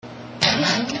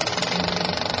Welcome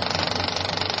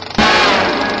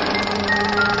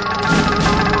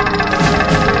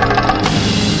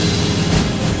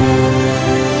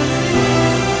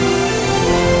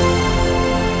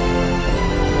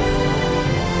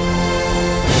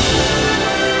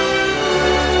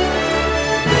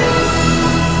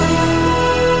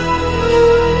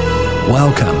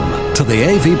to the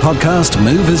AV Podcast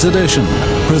Movies Edition,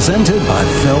 presented by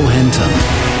Phil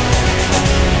Hinton.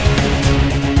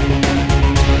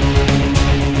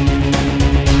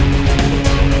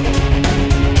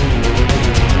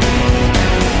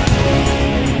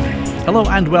 Hello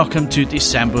and welcome to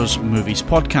December's Movies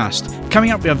Podcast.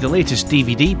 Coming up, we have the latest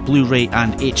DVD, Blu-ray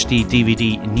and HD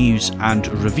DVD news and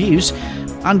reviews,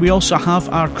 and we also have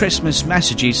our Christmas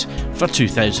messages for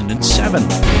 2007.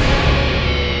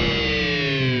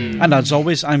 And as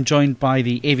always, I'm joined by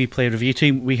the AV Play review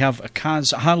team. We have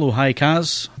Kaz. Hello, hi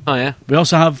Kaz. Oh yeah. We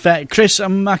also have Chris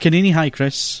McAnini. Hi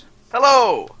Chris.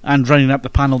 Hello. And running up the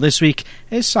panel this week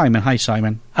is Simon. Hi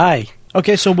Simon. Hi.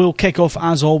 Okay, so we'll kick off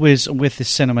as always with the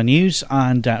cinema news.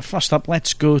 And first up,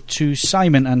 let's go to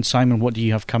Simon. And Simon, what do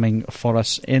you have coming for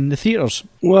us in the theatres?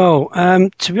 Well,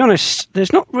 to be honest,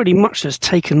 there's not really much that's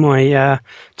taken my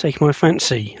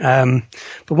fancy. But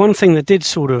one thing that did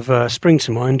sort of spring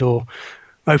to mind, or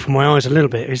open my eyes a little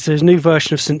bit, is there's a new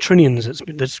version of St. Trinian's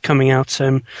that's coming out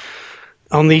on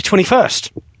the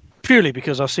 21st. Purely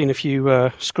because I've seen a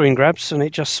few screen grabs, and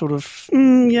it just sort of,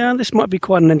 this might be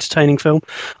quite an entertaining film.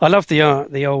 I love the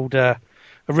old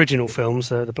original films,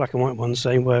 the black and white ones.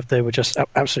 They were just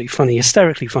absolutely funny,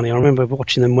 hysterically funny. I remember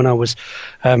watching them when I was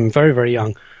very, very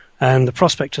young, and the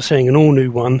prospect of seeing an all-new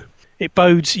one, it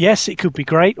bodes, yes, it could be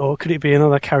great, or could it be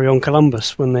another Carry On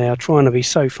Columbus when they are trying to be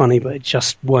so funny, but it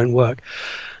just won't work.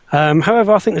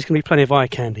 However, I think there's going to be plenty of eye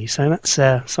candy, so that's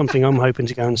something I'm hoping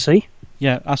to go and see.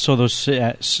 Yeah, I saw those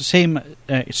same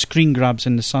screen grabs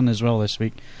in the Sun as well this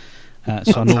week,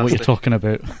 so I know what you're talking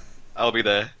about. I'll be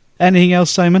there. Anything else,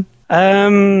 Simon?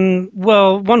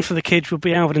 Well, one for the kids would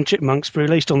be Alvin and Chipmunks,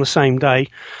 released on the same day.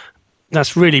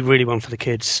 That's really, really one for the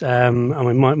kids. I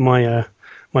mean, my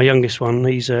youngest one,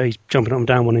 he's jumping up and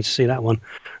down wanting to see that one,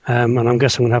 and I'm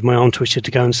guessing I'm going to have my arm twisted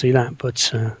to go and see that,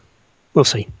 but we'll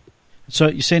see. So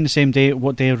you're saying the same day.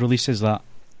 What day of release is that?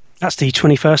 That's the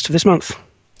 21st of this month.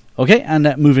 Okay,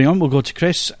 and moving on, we'll go to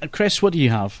Chris. Chris, what do you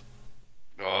have?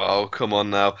 Oh, come on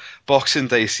now. Boxing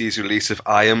Day sees the release of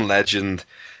I Am Legend,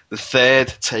 the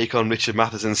third take on Richard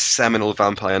Matheson's seminal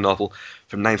vampire novel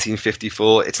from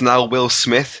 1954. It's now Will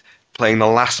Smith playing the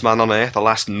last man on Earth, the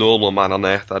last normal man on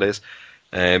Earth, that is,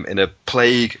 in a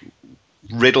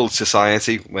plague-riddled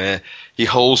society where he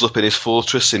holes up in his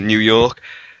fortress in New York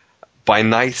by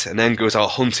night and then goes out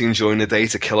hunting during the day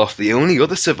to kill off the only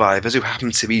other survivors who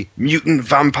happen to be mutant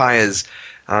vampires.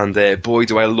 And boy,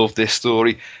 do I love this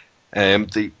story.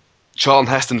 The Charlton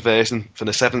Heston version from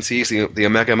the 70s, the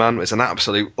Omega Man, is an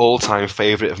absolute all-time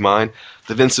favourite of mine.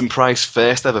 The Vincent Price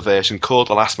first ever version, called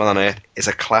The Last Man on Earth, is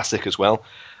a classic as well.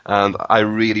 And I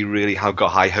really, really have got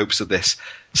high hopes of this.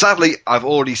 Sadly, I've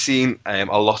already seen a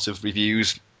lot of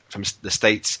reviews from the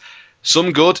States.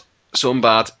 Some good, some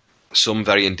bad, some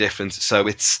very indifferent. So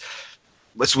it's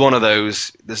one of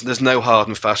those. There's no hard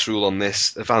and fast rule on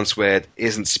this. Advance Word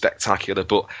isn't spectacular,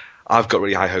 but I've got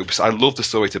really high hopes. I love the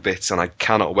story to bits, and I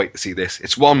cannot wait to see this.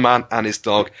 It's one man and his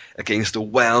dog against a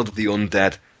world of the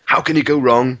undead. How can you go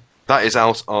wrong? That is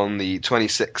out on the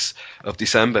 26th of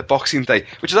December, Boxing Day,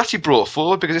 which is actually brought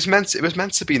forward because it was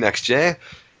meant to be next year.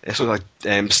 It's sort of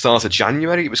like start of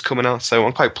January it was coming out, so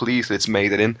I'm quite pleased that it's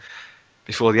made it in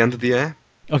before the end of the year.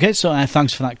 Okay, so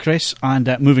thanks for that, Chris. And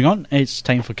moving on, it's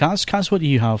time for Kaz. Kaz, what do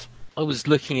you have? I was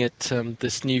looking at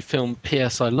this new film,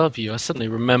 P.S. I Love You. I suddenly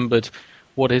remembered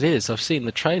what it is. I've seen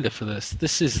the trailer for this.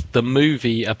 This is the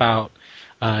movie about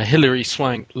Hilary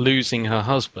Swank losing her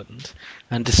husband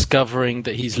and discovering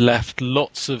that he's left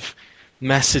lots of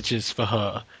messages for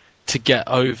her to get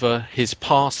over his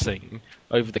passing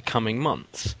over the coming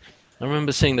months. I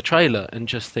remember seeing the trailer and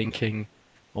just thinking,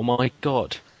 oh my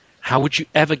God, how would you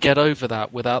ever get over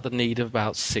that without the need of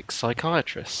about 6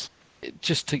 psychiatrists?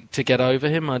 Just to get over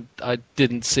him, I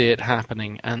didn't see it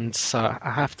happening. And so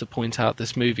I have to point out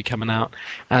this movie coming out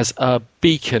as a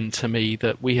beacon to me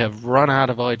that we have run out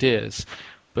of ideas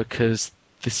because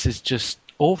this is just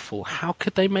awful. How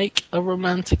could they make a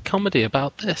romantic comedy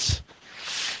about this?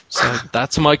 So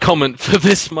that's my comment for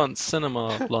this month's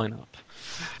cinema lineup.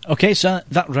 Okay, so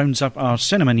that rounds up our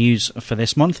cinema news for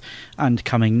this month, and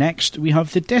coming next we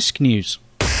have the disc news.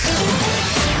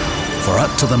 For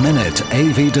up-to-the-minute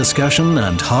AV discussion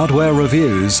and hardware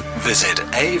reviews, visit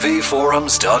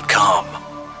avforums.com.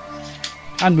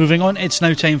 And moving on, it's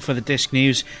now time for the disc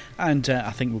news, and I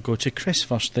think we'll go to Chris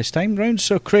first this time round.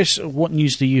 So, Chris, what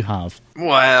news do you have?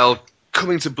 Well,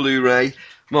 coming to Blu-ray,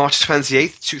 March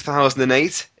 28th,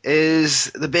 2008,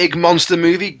 is the big monster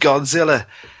movie Godzilla.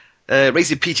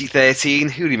 Rated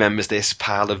PG-13, who remembers this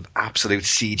pile of absolute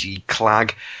CG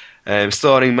clag?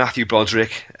 Starring Matthew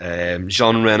Broderick,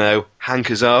 Jean Reno, Hank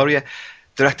Azaria,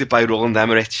 directed by Roland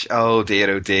Emmerich. Oh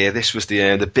dear, this was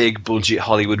the big budget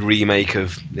Hollywood remake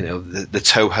of the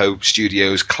Toho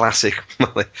Studios classic,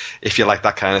 if you like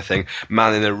that kind of thing,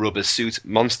 man in a rubber suit,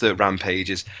 monster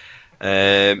rampages.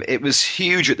 It was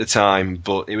huge at the time,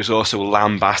 but it was also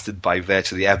lambasted by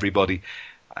virtually everybody.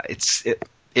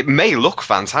 It may look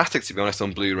fantastic, to be honest,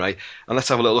 on Blu-ray. And let's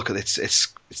have a little look at it.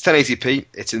 It's 1080p.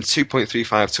 It's in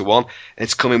 2.35:1. And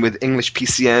it's coming with English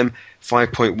PCM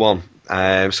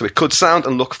 5.1. So it could sound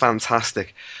and look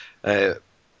fantastic. The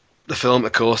film,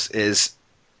 of course, is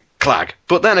clag.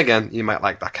 But then again, you might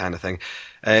like that kind of thing.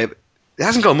 It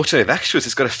hasn't got much of extras.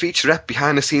 It's got a featurette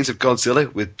behind the scenes of Godzilla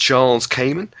with Charles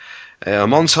Kamen. A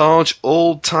montage,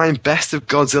 all-time best of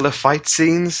Godzilla fight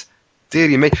scenes.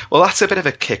 Dear me. Well, that's a bit of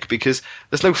a kick because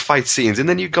there's no fight scenes in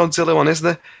the new Godzilla one, is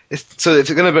there? So if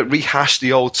they're going to rehash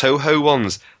the old Toho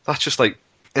ones, that's just like,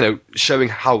 showing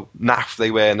how naff they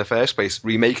were in the first place,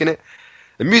 remaking it.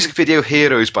 The music video,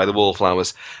 Heroes by the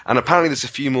Wallflowers. And apparently there's a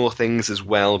few more things as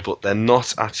well, but they're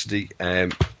not actually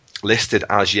listed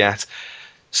as yet.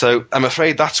 So I'm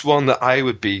afraid that's one that I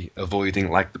would be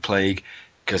avoiding like the plague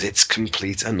because it's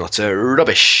complete and utter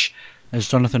rubbish. As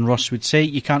Jonathan Ross would say,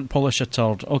 you can't polish a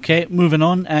turd. Okay, moving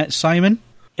on. Simon?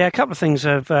 Yeah, a couple of things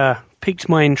have piqued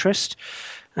my interest.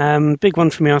 Big one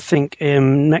for me, I think,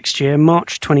 next year,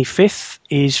 March 25th,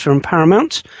 is from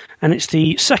Paramount, and it's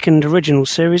the second original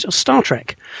series of Star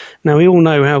Trek. Now, we all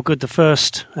know how good the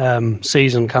first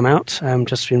season come out,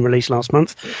 just been released last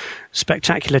month.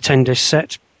 Spectacular 10-disc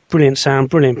set. Brilliant sound,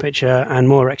 brilliant picture, and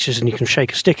more extras than you can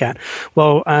shake a stick at.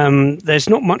 Well, there's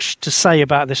not much to say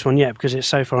about this one yet because it's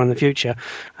so far in the future,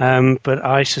 but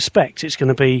I suspect it's going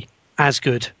to be as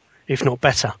good, if not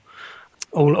better.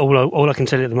 All I can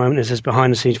tell you at the moment is there's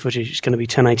behind-the-scenes footage. It's going to be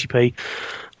 1080p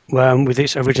with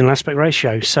its original aspect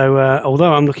ratio. So,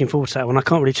 although I'm looking forward to that one, I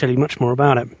can't really tell you much more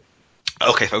about it.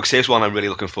 Okay, folks, here's one I'm really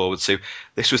looking forward to.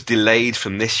 This was delayed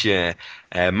from this year.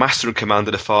 Master and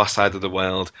Commander: The Far Side of the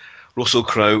World. Russell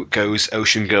Crowe goes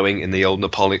ocean-going in the old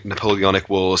Napoleonic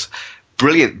Wars.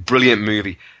 Brilliant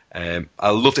movie. I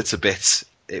loved it to bits.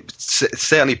 It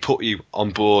certainly put you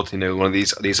on board, one of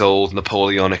these old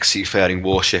Napoleonic seafaring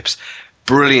warships.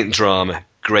 Brilliant drama.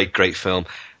 Great film.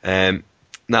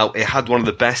 Now, it had one of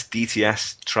the best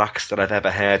DTS tracks that I've ever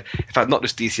heard. In fact, not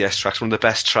just DTS tracks, one of the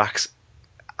best tracks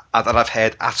that I've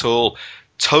heard at all.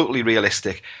 Totally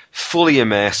realistic, fully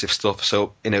immersive stuff.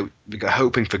 So we're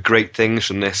hoping for great things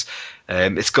from this.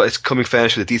 It's coming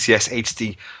furnished with a DTS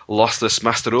HD lossless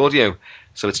master audio,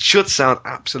 so it should sound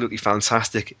absolutely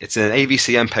fantastic. It's an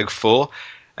AVC MPEG 4.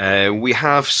 We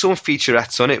have some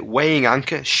featurettes on it: Weighing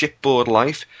Anchor, Shipboard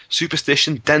Life,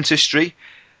 Superstition, Dentistry,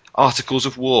 Articles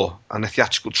of War, and a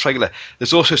theatrical trailer.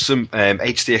 There's also some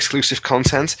HD exclusive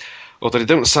content, although they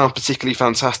don't sound particularly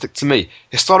fantastic to me.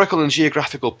 Historical and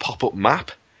geographical pop-up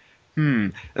map,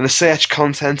 and a search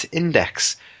content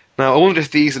index. Now, I wonder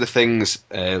if these are the things,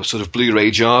 sort of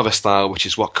Blu-ray Java style, which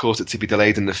is what caused it to be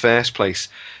delayed in the first place.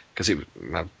 Because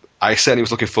I certainly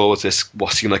was looking forward to this,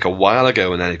 what seemed like a while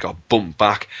ago, and then it got bumped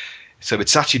back. So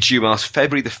it's actually due out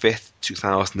February the 5th,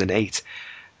 2008.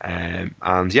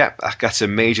 And yeah, that gets a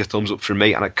major thumbs up from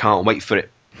me, and I can't wait for it.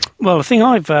 Well, the thing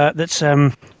that's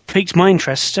piqued my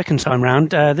interest second time round,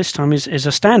 this time is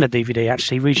a standard DVD,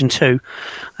 actually, Region 2,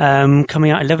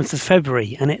 coming out 11th of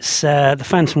February, and it's The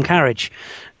Phantom Carriage.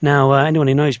 Now, anyone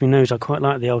who knows me knows I quite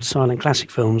like the old silent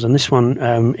classic films, and this one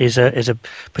is a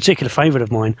particular favourite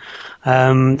of mine.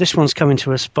 This one's coming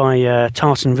to us by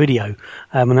Tartan Video,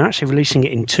 and they're actually releasing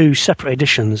it in two separate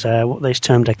editions, what they've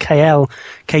termed a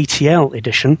KTL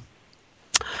edition.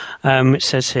 It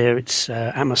says here it's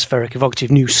atmospheric,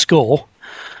 evocative new score.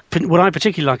 What I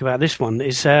particularly like about this one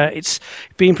is it's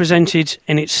being presented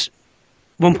in its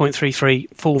 1.33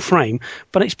 full frame,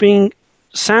 but it's being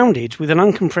sounded with an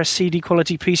uncompressed CD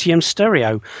quality PCM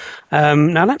stereo.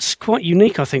 Now that's quite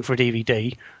unique, I think, for a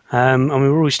DVD. I mean,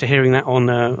 we're used to hearing that on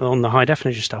the high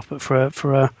definition stuff, but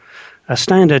for a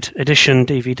standard edition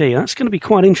DVD, that's going to be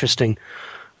quite interesting.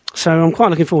 So I'm quite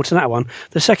looking forward to that one.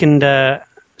 The second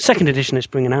edition it's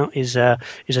bringing out is a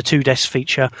 2-disc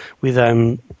feature with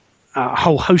a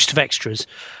whole host of extras.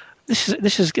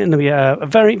 This is going to be a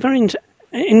very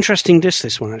interesting disc.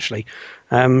 This one, actually,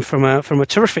 from a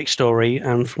terrific story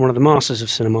and from one of the masters of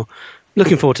cinema.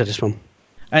 Looking forward to this one.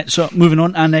 So moving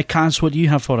on, and Kaz, what do you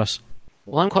have for us?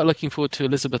 Well, I'm quite looking forward to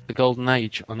Elizabeth the Golden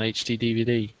Age on HD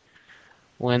DVD.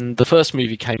 When the first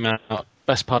movie came out,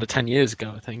 best part of 10 years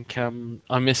ago, I think,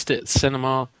 I missed it at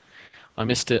cinema, I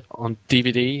missed it on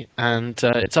DVD, and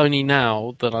it's only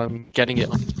now that I'm getting it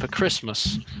for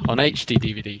Christmas on HD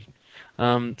DVD.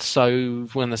 So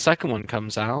when the second one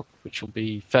comes out, which will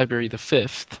be February the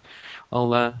 5th,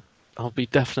 I'll be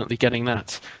definitely getting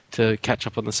that to catch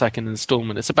up on the second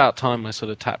installment. It's about time I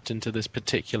sort of tapped into this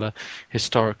particular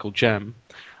historical gem.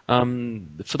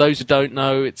 For those who don't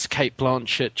know, it's Cate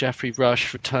Blanchett, Geoffrey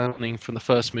Rush returning from the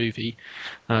first movie.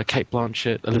 Cate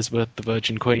Blanchett, Elizabeth the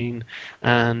Virgin Queen,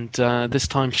 and this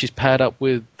time she's paired up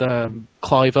with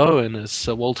Clive Owen as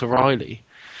Sir Walter Raleigh.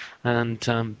 And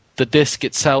the disc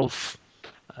itself,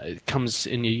 it comes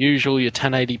in your usual, your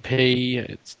 1080p,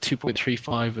 it's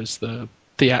 2.35 as the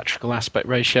theatrical aspect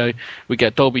ratio. We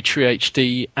get Dolby True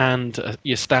HD and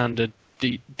your standard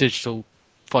digital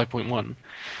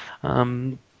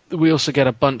 5.1. We also get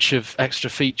a bunch of extra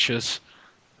features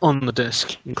on the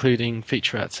disc, including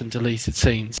featurettes and deleted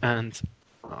scenes, and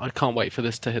I can't wait for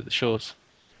this to hit the shores.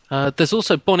 There's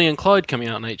also Bonnie and Clyde coming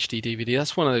out on HD DVD.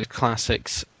 That's one of those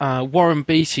classics. Warren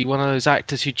Beatty, one of those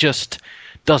actors who just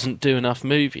doesn't do enough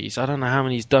movies. I don't know how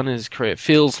many he's done in his career. It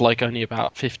feels like only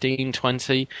about 15,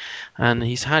 20, and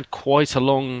he's had quite a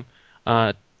long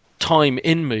time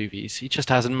in movies. He just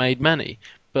hasn't made many,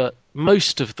 but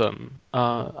most of them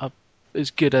are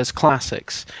as good as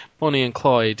classics. Bonnie and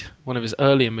Clyde, one of his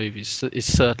earlier movies, is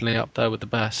certainly up there with the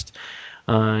best.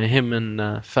 Him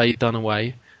and Faye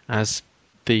Dunaway as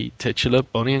the titular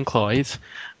Bonnie and Clyde.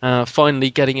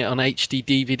 Finally getting it on HD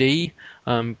DVD,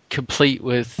 complete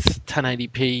with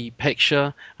 1080p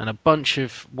picture and a bunch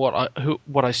of what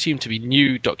I assume to be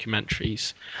new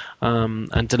documentaries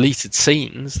and deleted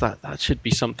scenes. That should be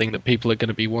something that people are going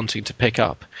to be wanting to pick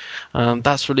up.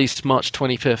 That's released March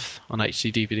 25th on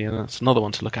HD DVD, and that's another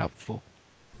one to look out for.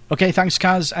 Okay, thanks,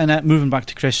 Kaz. And moving back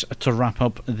to Chris to wrap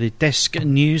up the disc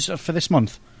news for this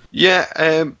month. Yeah,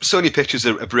 Sony Pictures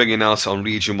are bringing out on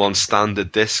Region 1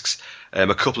 standard discs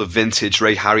a couple of vintage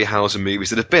Ray Harryhausen movies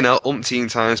that have been out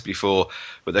umpteen times before,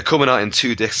 but they're coming out in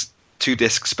two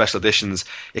disc special editions.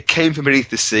 It Came From Beneath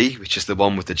the Sea, which is the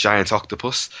one with the giant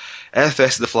octopus.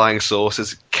 FS of the Flying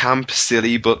Saucers, camp,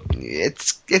 silly, but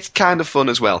it's kind of fun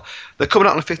as well. They're coming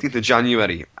out on the 15th of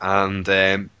January, and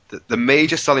the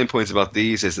major selling point about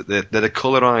these is that they're the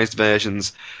colorized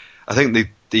versions. I think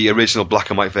the original black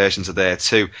and white versions are there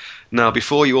too. Now,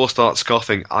 before you all start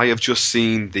scoffing, I have just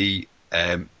seen the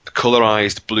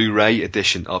colorized Blu-ray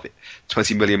edition of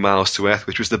 20 Million Miles to Earth,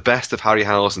 which was the best of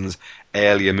Harryhausen's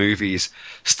earlier movies.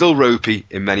 Still ropey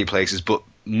in many places, but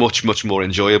much, much more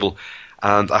enjoyable.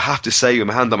 And I have to say, with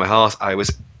my hand on my heart, I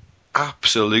was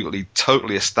absolutely,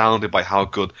 totally astounded by how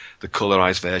good the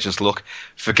colorized versions look.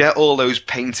 Forget all those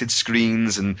painted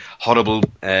screens and horrible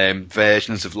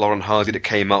versions of Laurel and Hardy that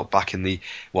came out back in the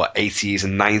 80s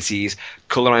and 90s.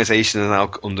 Colorization has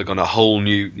now undergone a whole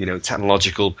new,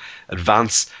 technological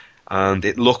advance, and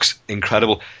it looks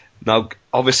incredible. Now,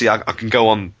 obviously, I can go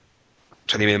on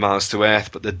 20 Million Miles to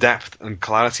Earth, but the depth and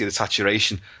clarity of the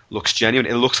saturation looks genuine.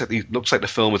 It looks like the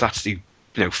film was actually,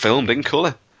 filmed in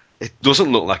color. It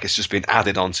doesn't look like it's just been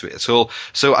added onto it at all.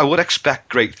 So I would expect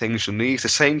great things from these. The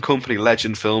same company,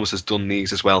 Legend Films, has done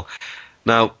these as well.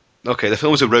 Now, okay, the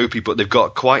films are ropey, but they've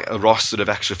got quite a roster of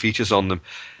extra features on them.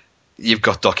 You've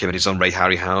got documentaries on Ray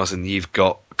Harryhausen. You've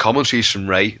got commentaries from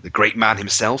Ray, the great man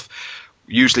himself,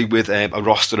 usually with a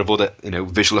roster of other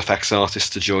visual effects artists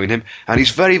to join him. And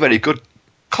he's very, very good.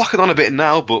 Clocking on a bit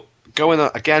now, but going on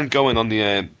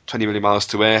the 20 Million Miles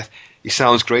to Earth. He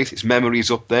sounds great. His memory's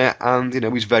up there, and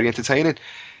he's very entertaining.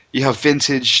 You have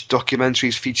vintage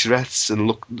documentaries, featurettes,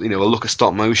 and a look at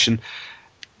stop motion.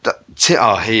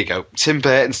 Here you go. Tim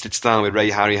Burton sits down with Ray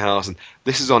Harryhausen.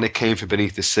 This is on It Came From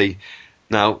Beneath the Sea.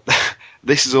 Now,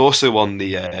 this is also on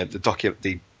the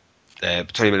 20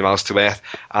 Million Miles to Earth,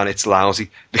 and it's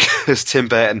lousy because Tim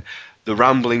Burton, the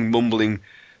rambling, mumbling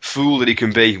fool that he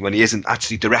can be when he isn't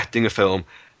actually directing a film,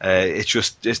 it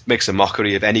just makes a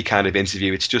mockery of any kind of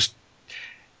interview.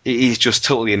 He's just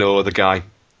totally in awe of the guy.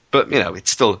 But,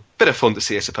 it's still a bit of fun to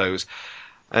see, I suppose.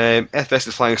 FS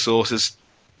the Flying Saucers,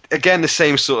 again, the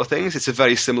same sort of things. It's a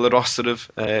very similar roster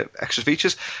of extra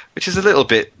features, which is a little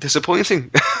bit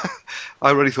disappointing. I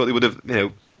really thought they would have,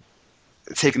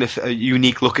 taken a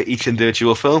unique look at each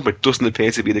individual film, but it doesn't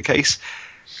appear to be the case.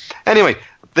 Anyway,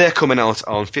 they're coming out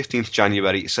on 15th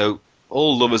January, so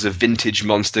all lovers of vintage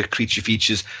monster creature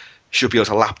features should be able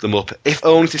to lap them up, if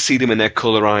only to see them in their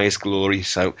colorized glory.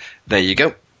 So there you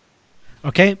go.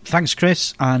 Okay, thanks,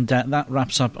 Chris. And that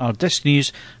wraps up our disc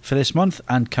news for this month.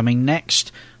 And coming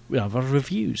next, we have our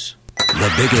reviews.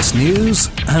 The biggest news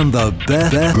and the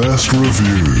best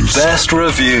reviews. Best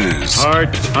reviews.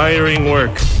 Hard, tiring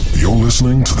work. You're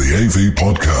listening to the AV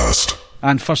Podcast.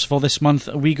 And first of all, this month,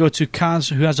 we go to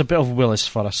Kaz, who has a bit of Willis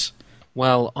for us.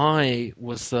 Well, I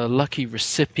was the lucky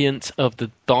recipient of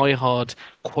the Die Hard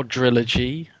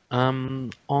quadrilogy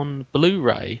on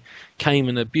Blu-ray. Came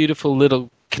in a beautiful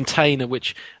little container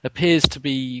which appears to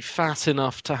be fat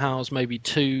enough to house maybe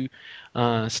 2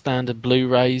 standard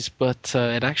Blu-rays, but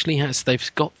it actually has.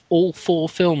 They've got all 4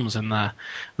 films in there,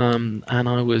 and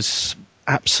I was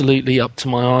absolutely up to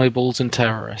my eyeballs in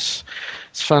Terrorists.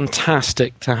 It's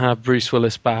fantastic to have Bruce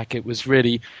Willis back. It was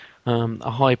really a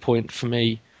high point for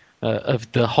me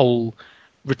of the whole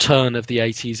return of the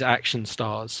 80s action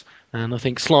stars, and I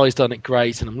think Sly's done it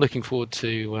great, and I'm looking forward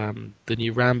to the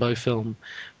new Rambo film.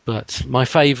 But my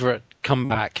favourite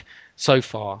comeback so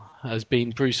far has been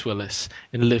Bruce Willis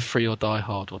in Live Free or Die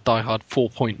Hard, or Die Hard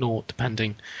 4.0,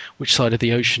 depending which side of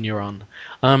the ocean you're on.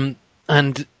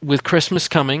 And with Christmas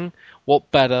coming,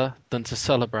 what better than to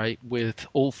celebrate with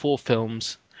all 4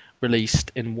 films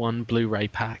released in one Blu-ray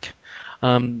pack?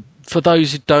 For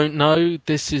those who don't know,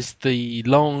 this is the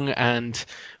long and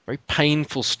very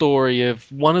painful story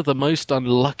of one of the most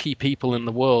unlucky people in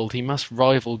the world. He must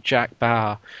rival Jack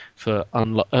Bauer for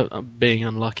being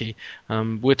unlucky.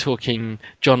 We're talking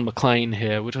John McClane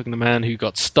here. We're talking the man who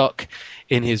got stuck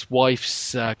in his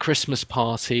wife's Christmas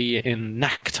party in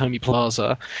Nakatomi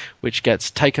Plaza, which gets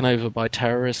taken over by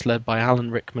terrorists led by Alan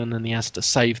Rickman, and he has to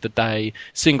save the day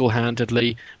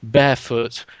single-handedly,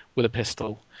 barefoot, with a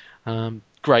pistol.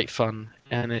 Great fun,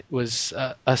 and it was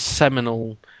a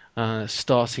seminal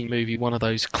starting movie, one of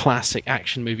those classic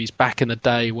action movies back in the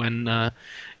day when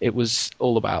it was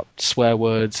all about swear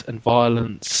words and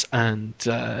violence, and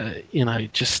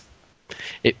just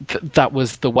that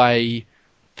was the way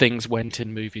things went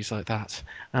in movies like that.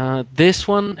 This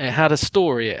one, it had a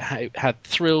story, it had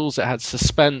thrills, it had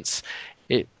suspense.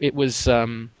 It was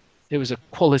a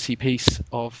quality piece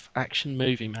of action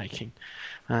movie making.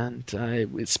 And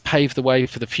it's paved the way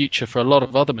for the future for a lot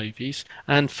of other movies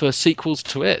and for sequels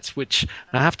to it, which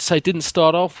I have to say didn't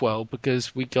start off well,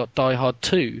 because we got Die Hard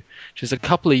 2, which is a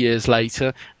couple of years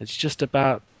later. It's just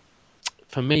about,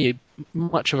 for me,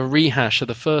 much of a rehash of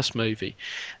the first movie.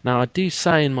 Now, I do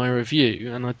say in my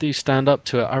review, and I do stand up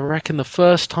to it, I reckon the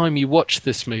first time you watch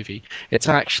this movie, it's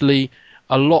actually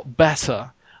a lot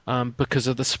better because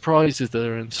of the surprises that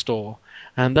are in store.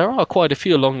 And there are quite a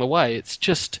few along the way. It's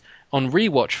just, on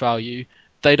rewatch value,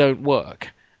 they don't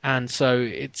work, and so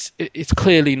it's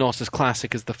clearly not as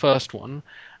classic as the first one.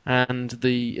 And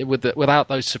without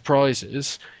those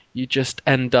surprises, you just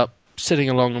end up sitting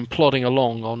along and plodding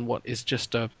along on what is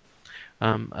just a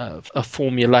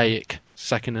formulaic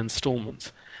second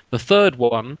installment. The third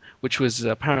one, which was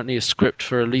apparently a script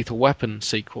for a Lethal Weapon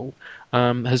sequel,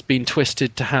 has been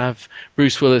twisted to have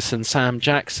Bruce Willis and Sam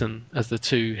Jackson as the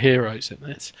 2 heroes in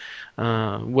it.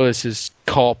 Willis is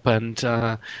cop, and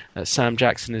Sam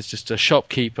Jackson is just a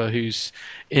shopkeeper who's,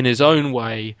 in his own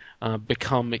way,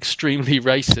 become extremely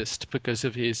racist because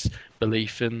of his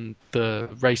belief in the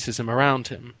racism around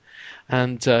him.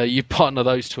 And you partner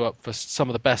those 2 up for some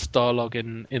of the best dialogue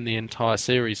in the entire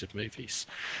series of movies.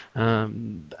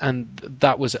 And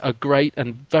that was a great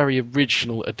and very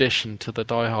original addition to the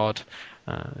Die Hard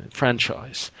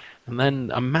franchise. And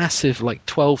then a massive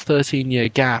 12, 13-year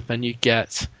gap, and you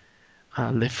get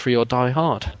Live Free or Die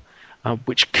Hard,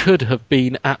 which could have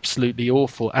been absolutely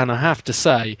awful. And I have to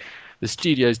say, the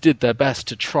studios did their best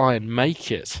to try and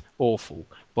make it awful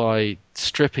by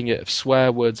stripping it of swear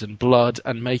words and blood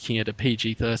and making it a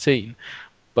PG-13.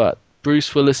 But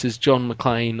Bruce Willis's John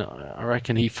McClane, I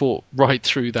reckon he fought right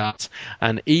through that.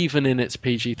 And even in its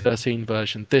PG-13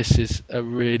 version, this is a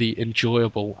really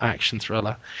enjoyable action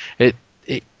thriller. It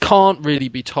can't really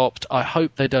be topped. I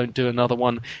hope they don't do another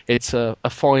one. It's a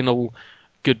final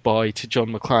goodbye to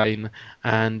John McClane,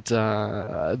 and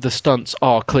the stunts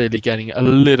are clearly getting a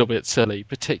little bit silly,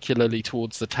 particularly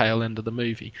towards the tail end of the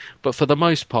movie. But for the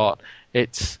most part,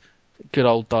 it's good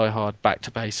old Die Hard, back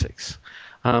to basics.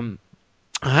 I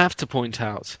have to point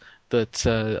out that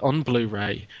on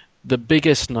Blu-ray, the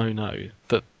biggest no-no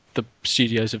that the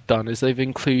studios have done is they've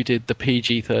included the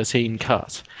PG-13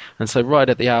 cut. And so right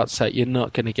at the outset, you're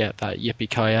not going to get that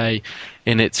yippee-ki-yay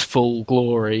in its full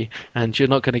glory, and you're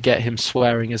not going to get him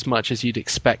swearing as much as you'd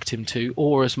expect him to,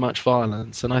 or as much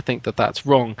violence. And I think that that's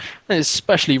wrong. And it's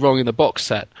especially wrong in the box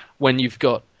set when you've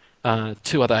got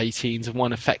 2 other 18s and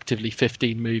 1 effectively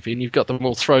 15 movie, and you've got them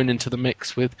all thrown into the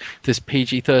mix with this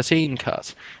PG-13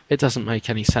 cut. It doesn't make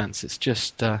any sense. It's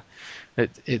just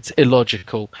it's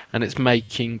illogical, and it's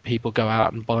making people go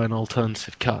out and buy an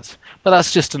alternative cut. But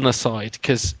that's just an aside,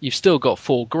 because you've still got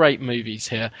 4 great movies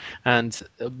here, and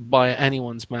by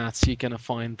anyone's maths, you're going to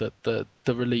find that the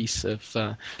release of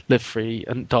Live Free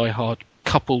and Die Hard,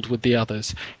 coupled with the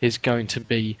others, is going to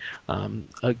be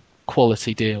a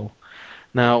quality deal.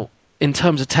 Now, in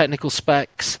terms of technical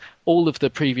specs, all of the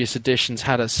previous editions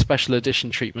had a special edition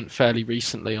treatment fairly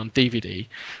recently on DVD.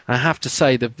 I have to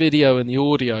say the video and the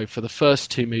audio for the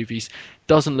first 2 movies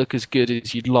doesn't look as good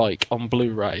as you'd like on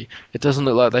Blu-ray. It doesn't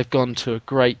look like they've gone to a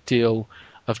great deal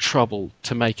of trouble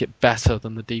to make it better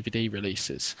than the DVD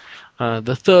releases.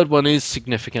 The third one is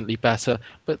significantly better,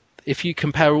 but if you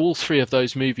compare all 3 of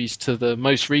those movies to the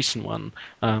most recent one,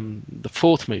 the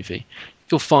 4th movie,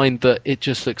 you'll find that it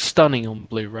just looks stunning on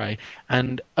Blu-ray.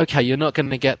 And okay, you're not going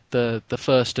to get the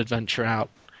first adventure out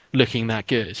looking that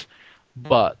good,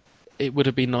 but it would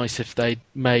have been nice if they'd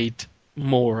made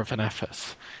more of an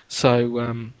effort.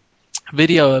 So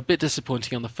video a bit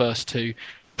disappointing on the first 2,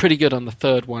 pretty good on the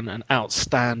third one, and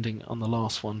outstanding on the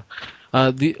last one.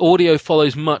 The audio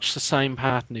follows much the same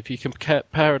pattern. If you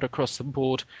compare it across the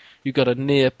board, you've got a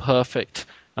near perfect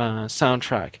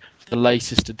soundtrack, the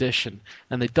latest edition,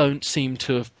 and they don't seem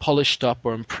to have polished up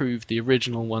or improved the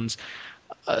original ones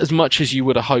as much as you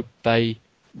would have hoped they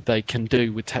can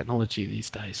do with technology these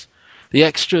days. The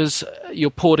extras, you're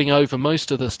porting over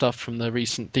most of the stuff from the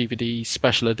recent DVD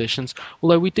special editions,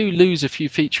 although we do lose a few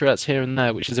featurettes here and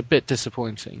there, which is a bit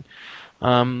disappointing.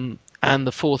 And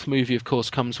the 4th movie, of course,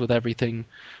 comes with everything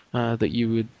that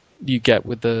you get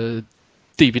with the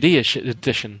DVD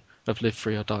edition of Live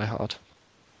Free or Die Hard.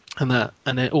 And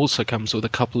it also comes with a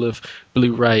couple of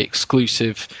Blu-ray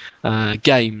exclusive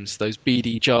games, those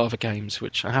BD Java games,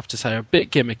 which I have to say are a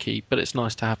bit gimmicky, but it's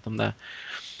nice to have them there.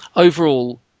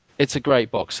 Overall, it's a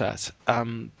great box set.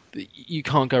 You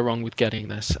can't go wrong with getting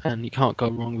this, and you can't go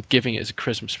wrong with giving it as a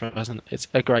Christmas present. It's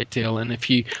a great deal, and if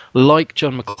you like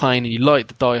John McClane and you like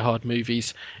the Die Hard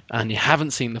movies and you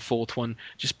haven't seen the 4th one,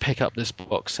 just pick up this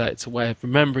box set. It's a way of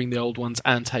remembering the old ones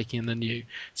and taking in the new.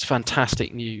 It's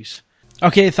fantastic news.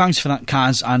 Okay, thanks for that,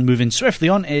 Kaz. And moving swiftly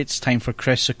on, it's time for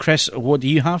Chris. So, Chris, what do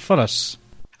you have for us?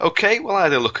 Okay, well, I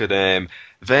had a look at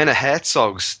Werner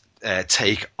Herzog's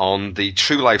take on the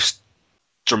true life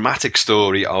dramatic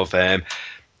story of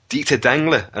Dieter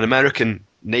Dengler, an American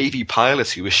Navy pilot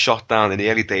who was shot down in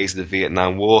the early days of the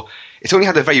Vietnam War. It's only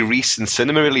had a very recent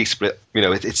cinema release, but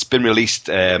it's been released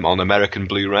on American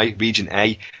Blu-ray, Region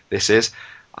A, this is.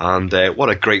 And what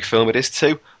a great film it is,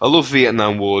 too. I love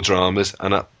Vietnam War dramas,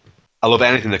 and I love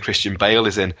anything that Christian Bale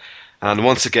is in. And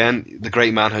once again, the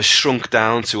great man has shrunk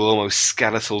down to almost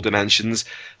skeletal dimensions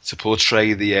to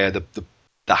portray the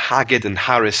haggard and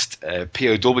harassed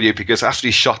POW, because after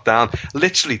he's shot down,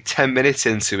 literally 10 minutes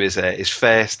into his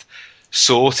first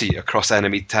sortie across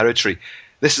enemy territory,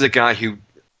 this is a guy who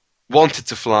wanted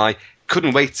to fly,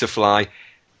 couldn't wait to fly,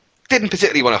 didn't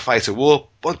particularly want to fight a war,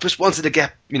 but just wanted to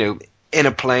get, in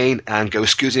a plane and go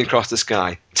scooting across the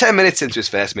sky. 10 minutes into his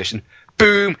first mission,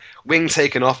 boom, wing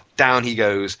taken off, down he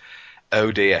goes.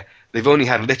 Oh dear. They've only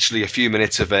had literally a few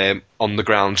minutes of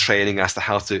on-the-ground training as to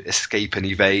how to escape and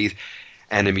evade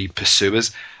enemy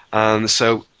pursuers. And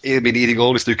so he'll be needing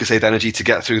all his Lucasade energy to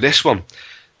get through this one.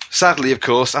 Sadly, of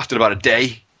course, after about a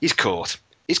day, he's caught.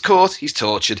 He's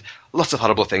tortured, lots of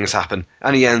horrible things happen,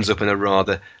 and he ends up in a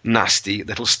rather nasty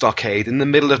little stockade in the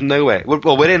middle of nowhere.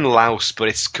 Well, we're in Laos, but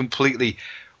it's completely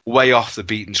way off the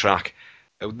beaten track.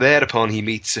 Thereupon he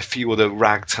meets a few other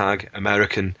ragtag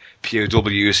American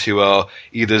POWs who are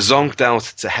either zonked out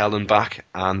to hell and back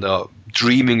and are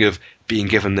dreaming of being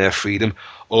given their freedom,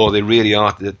 or they really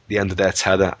are at the end of their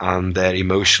tether and they're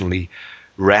emotionally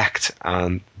wrecked.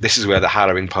 And this is where the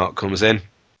harrowing part comes in.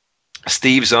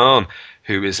 Steve Zahn,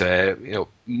 who is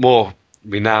more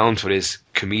renowned for his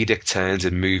comedic turns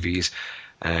in movies,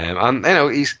 and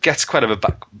he gets quite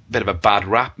a bit of a bad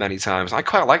rap many times. I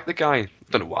quite like the guy. I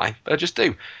don't know why, but I just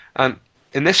do. And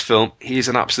in this film, he's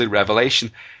an absolute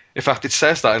revelation. In fact, it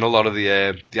says that in a lot of the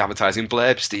advertising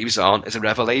blurb. Steve Zahn is a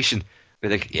revelation. We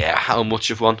think, yeah, how much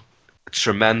of one?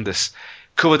 Tremendous.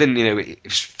 Covered in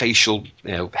his facial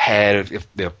hair of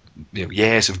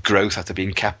years of growth after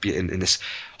being kept in this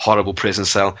horrible prison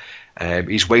cell.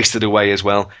 He's wasted away as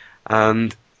well,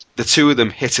 and the two of them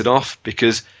hit it off,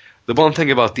 because the one thing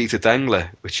about Dieter Dengler,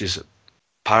 which is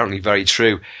apparently very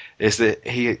true, is that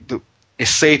his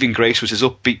saving grace was his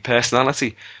upbeat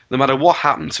personality. No matter what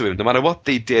happened to him, no matter what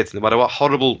they did, no matter what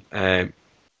horrible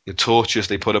tortures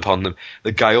they put upon them,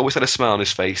 the guy always had a smile on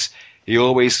his face. He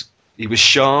was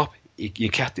sharp. He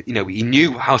kept, he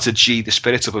knew how to G the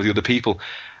spirits up of the other people,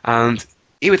 and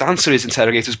he would answer his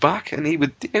interrogators back, and he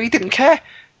didn't care.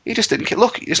 He just didn't care.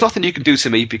 Look, there's nothing you can do to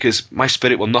me because my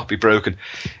spirit will not be broken.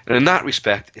 And in that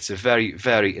respect, it's a very,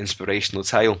 very inspirational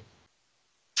tale.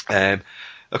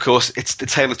 Of course, it's the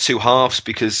tale of two halves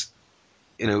because,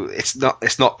 it's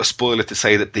not a spoiler to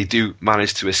say that they do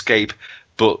manage to escape,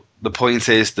 but the point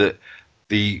is that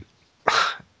the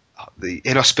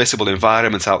inhospitable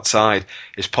environment outside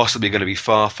is possibly going to be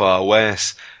far, far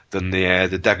worse than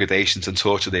the degradations and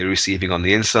torture they're receiving on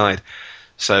the inside.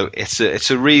 So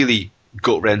it's a really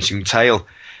gut-wrenching tale.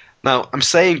 Now, I'm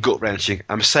saying gut-wrenching,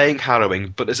 I'm saying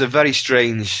harrowing, but there's a very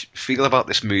strange feel about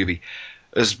this movie.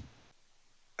 As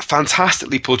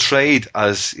fantastically portrayed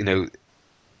as,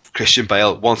 Christian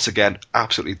Bale, once again,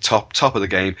 absolutely top of the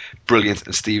game, brilliant,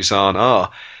 and Steve Zahn are,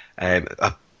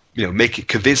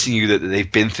 convincing you that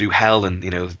they've been through hell and,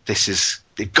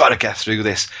 they've got to get through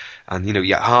this, and,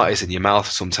 your heart is in your mouth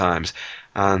sometimes.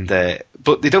 And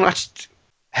but they don't actually...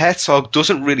 Herzog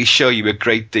doesn't really show you a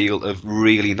great deal of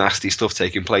really nasty stuff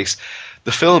taking place.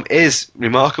 The film is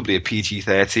remarkably a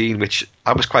PG-13, which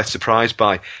I was quite surprised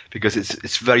by because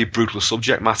it's very brutal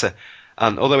subject matter.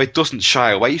 And although it doesn't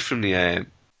shy away from the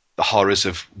horrors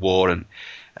of war and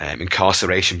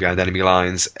incarceration behind enemy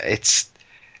lines, it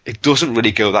doesn't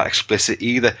really go that explicit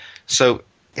either. So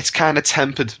it's kind of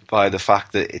tempered by the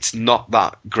fact that it's not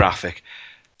that graphic.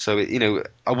 So,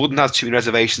 I wouldn't have too many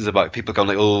reservations about people going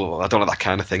like, oh, I don't like that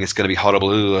kind of thing, it's going to be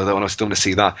horrible, oh, I don't want to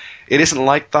see that. It isn't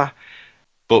like that.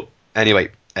 But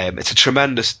anyway, it's a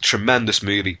tremendous, tremendous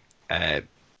movie.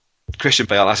 Christian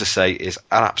Bale, as I say, is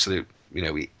an absolute,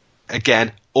 he,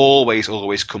 again, always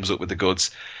comes up with the goods.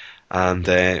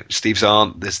 And Steve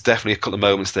Zahn, there's definitely a couple of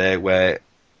moments there where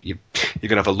you're going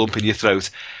to have a lump in your throat.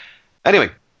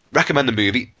 Anyway, recommend the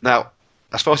movie. Now,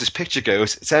 as far as this picture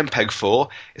goes, it's MPEG-4,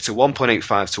 it's a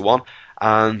 1.85:1,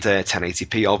 and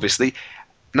 1080p, obviously.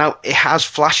 Now, it has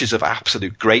flashes of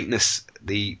absolute greatness.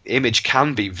 The image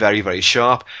can be very, very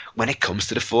sharp when it comes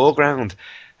to the foreground.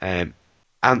 And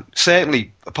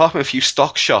certainly, apart from a few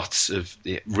stock shots of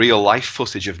real-life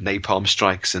footage of napalm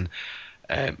strikes and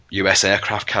US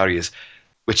aircraft carriers,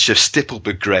 which are stippled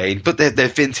with grain, but they're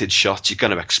vintage shots, you're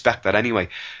going to expect that anyway.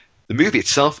 The movie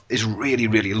itself is really,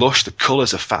 really lush. The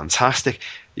colours are fantastic.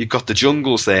 You've got the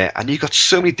jungles there, and you've got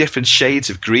so many different shades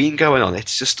of green going on.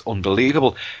 It's just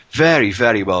unbelievable. Very,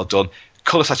 very well done.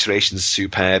 Colour saturation is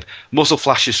superb. Muzzle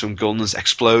flashes from guns,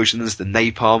 explosions, the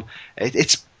napalm.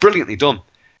 It's brilliantly done.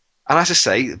 And as I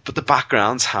say, but the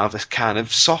backgrounds have a kind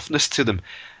of softness to them,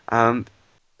 and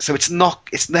so it's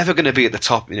never going to be at the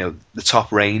top, the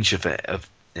top range of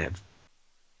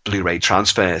Blu-ray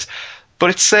transfers. But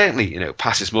it certainly,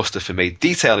 passes muster for me.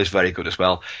 Detail is very good as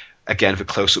well. Again, for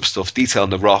close-up stuff, detail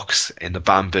in the rocks, in the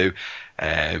bamboo,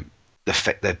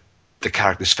 the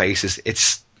characters' faces.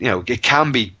 It's, it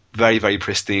can be very, very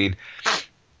pristine,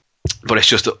 but it's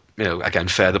just, again,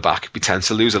 further back, we tend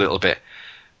to lose a little bit.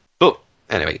 But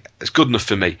anyway, it's good enough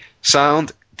for me.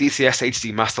 Sound, DTS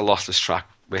HD Master Lossless track,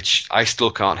 which I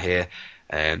still can't hear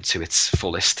to its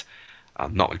fullest.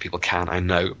 Not many people can, I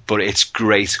know, but it's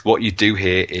great. What you do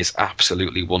here is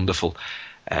absolutely wonderful.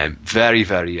 Very,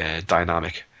 very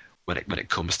dynamic when it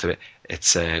comes to it.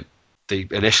 It's the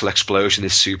initial explosion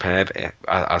is superb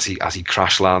as he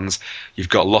crash lands. You've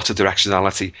got lots of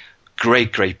directionality,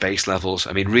 great bass levels.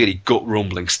 I mean, really gut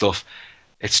rumbling stuff.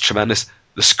 It's tremendous.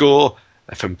 The score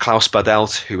from Klaus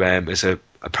Badelt, who is a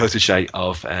protege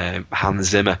of Hans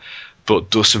Zimmer, but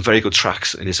does some very good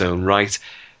tracks in his own right.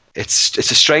 It's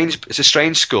a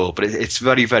strange score, but it's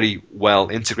very, very well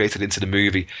integrated into the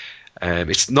movie.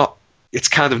 It's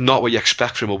kind of not what you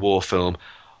expect from a war film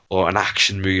or an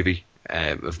action movie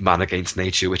of man against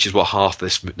nature, which is what half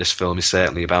this film is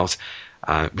certainly about.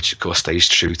 Which of course stays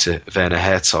true to Werner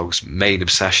Herzog's main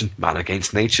obsession, man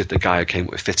against nature. The guy who came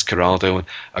up with Fitzcarraldo and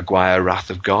Aguirre, Wrath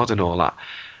of God, and all that.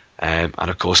 And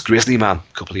of course, Grizzly Man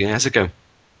a couple of years ago.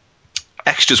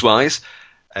 Extras wise.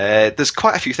 There's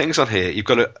quite a few things on here. You've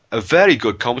got a very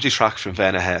good comedy track from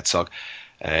Werner Herzog,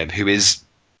 who is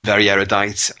very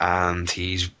erudite, and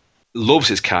he loves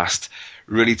his cast,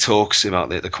 really talks about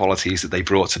the qualities that they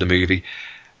brought to the movie.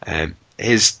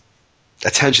 His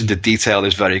attention to detail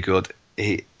is very good.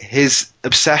 His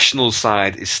obsessional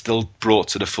side is still brought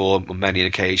to the fore on many an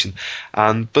occasion,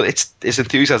 but his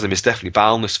enthusiasm is definitely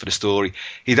boundless for the story.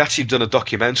 He'd actually done a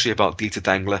documentary about Dieter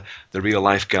Dengler, the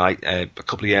real-life guy, a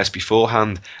couple of years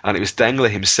beforehand, and it was Dengler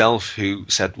himself who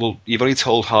said, well, you've only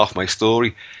told half my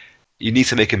story. You need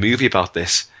to make a movie about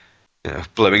this.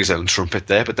 Blowing his own trumpet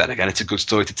there, but then again, it's a good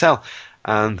story to tell.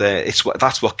 And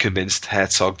that's what convinced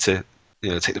Herzog to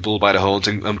take the bull by the horns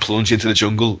and plunge into the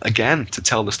jungle again to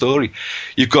tell the story.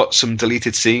 You've got some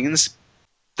deleted scenes.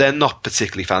 They're not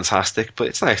particularly fantastic, but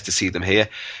it's nice to see them here.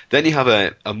 Then you have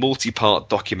a multi-part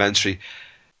documentary.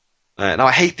 Now,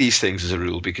 I hate these things as a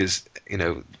rule because,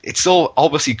 it's all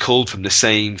obviously culled from the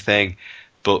same thing,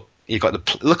 but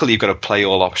luckily you've got a play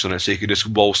all option on it, so you can just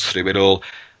waltz through it all.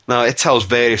 Now, it tells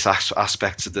various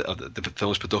aspects of the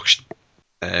film's production,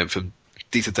 from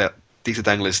Dieter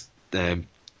Dengler's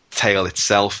tale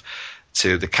itself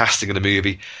to the casting of the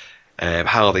movie,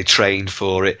 how they trained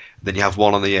for it. Then you have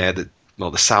one on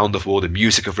the Sound of War, the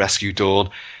music of Rescue Dawn.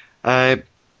 They're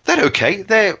okay.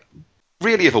 They're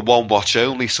really of a one-watch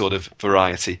only sort of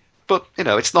variety. But,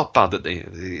 it's not bad that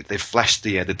they've fleshed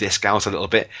the disc out a little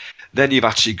bit. Then you've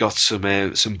actually got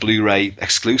some Blu-ray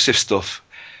exclusive stuff,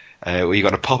 where you've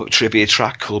got a pop-up trivia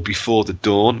track called Before the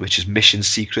Dawn, which is Mission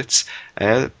Secrets.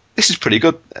 This is pretty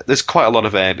good. There's quite a lot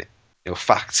of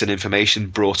facts and information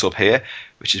brought up here,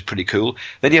 which is pretty cool.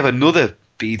 Then you have another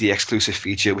BD exclusive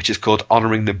feature, which is called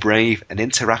Honouring the Brave, an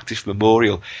interactive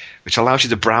memorial, which allows you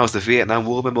to browse the Vietnam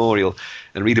War Memorial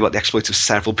and read about the exploits of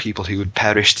several people who had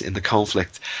perished in the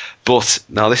conflict. But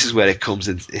now this is where it comes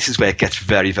in. This is where it gets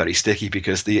very, very sticky,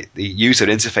 because the user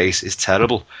interface is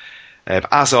terrible,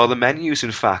 as are the menus,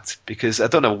 in fact. Because I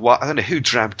don't know who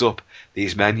dreamt up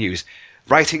these menus.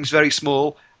 Writing's very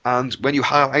small, and when you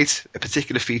highlight a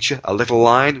particular feature, a little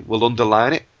line will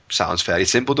underline it. Sounds fairly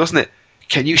simple, doesn't it?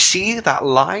 Can you see that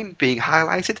line being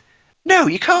highlighted? No,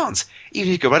 you can't. Even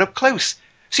if you go right up close.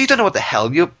 So you don't know what the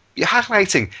hell you're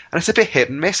highlighting. And it's a bit hit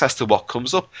and miss as to what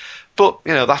comes up. But,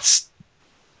 that's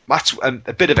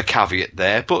a bit of a caveat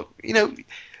there. But, with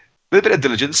a bit of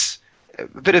diligence, a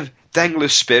bit of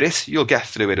Dengler's spirit, you'll get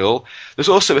through it all. There's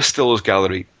also a stills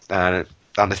gallery and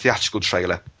a theatrical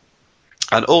trailer.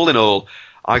 And all in all,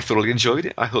 I thoroughly enjoyed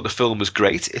it. I thought the film was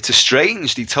great. It's a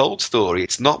strangely told story.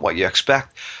 It's not what you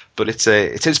expect, but it's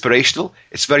inspirational,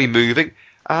 it's very moving,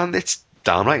 and it's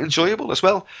downright enjoyable as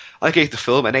well. I gave the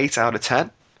film an 8 out of 10,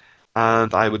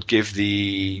 and I would give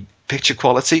the picture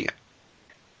quality,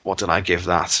 what did I give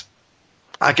that?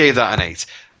 I gave that an 8.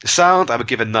 The sound, I would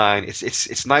give a 9.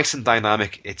 It's nice and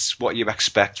dynamic. It's what you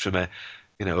expect from a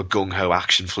gung-ho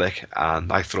action flick,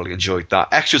 and I thoroughly enjoyed that.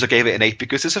 Extras, I gave it an 8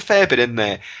 because there's a fair bit in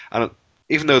there, and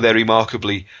even though they're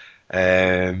remarkably,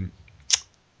 they're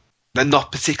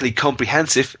not particularly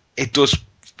comprehensive, it does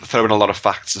throw in a lot of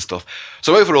facts and stuff.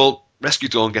 So overall, Rescue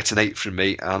Dawn gets an 8 from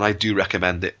me, and I do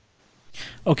recommend it.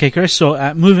 Okay, Chris,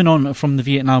 so moving on from the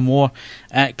Vietnam War,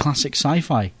 classic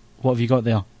sci-fi. What have you got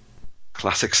there?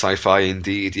 Classic sci-fi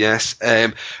indeed, yes.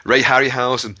 Ray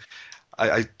Harryhausen.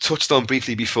 I touched on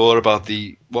briefly before about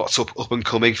what's up and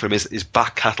coming from his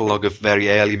back catalogue of very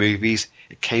early movies.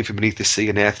 It came from Beneath the Sea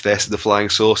and Earth versus the Flying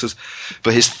Saucers.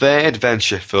 But his third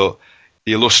venture for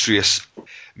the illustrious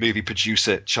movie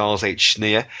producer Charles H.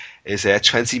 Schneer is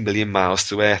 20 Million Miles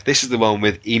to Earth. This is the one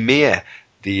with Ymir,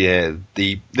 the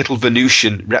little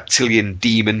Venusian reptilian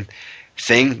demon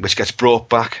thing, which gets brought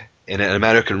back in an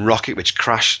American rocket which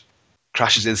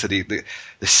crashes into the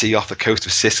sea off the coast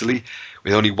of Sicily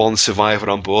with only one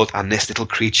survivor on board, and this little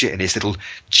creature in his little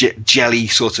jelly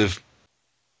sort of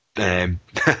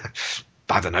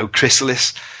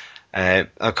chrysalis.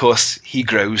 Of course, he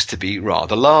grows to be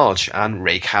rather large and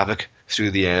wreak havoc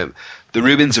through the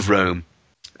ruins of Rome.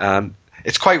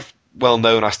 It's quite well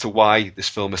known as to why this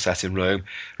film is set in Rome.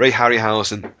 Ray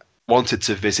Harryhausen wanted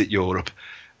to visit Europe,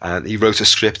 and he wrote a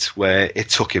script where it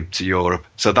took him to Europe.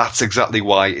 So that's exactly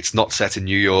why it's not set in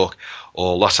New York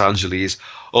or Los Angeles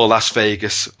or Las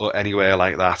Vegas or anywhere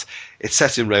like that. It's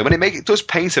set in Rome, and it does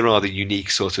paint a rather unique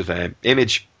sort of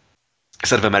image.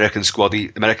 Instead of American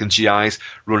GIs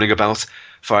running about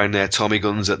firing their Tommy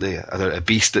guns at a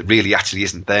beast that really actually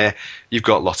isn't there, you've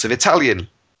got lots of Italian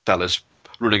fellas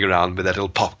running around with their little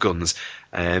pop guns.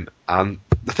 And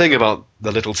the thing about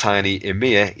the little tiny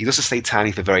Ymir, he doesn't stay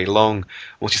tiny for very long.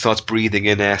 Once he starts breathing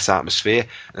in Earth's atmosphere,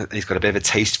 and he's got a bit of a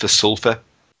taste for sulphur,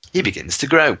 he begins to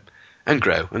grow and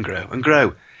grow and grow and grow.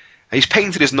 And he's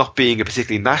painted as not being a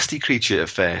particularly nasty creature at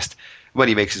first. When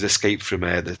he makes his escape from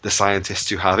the scientists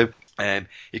who have him,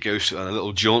 he goes on a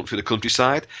little jaunt through the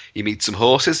countryside. He meets some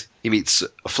horses. He meets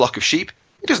a flock of sheep.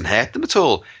 He doesn't hurt them at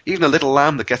all. Even a little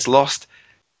lamb that gets lost,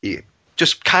 he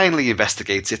just kindly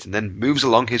investigates it and then moves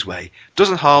along his way.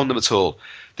 Doesn't harm them at all.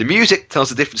 The music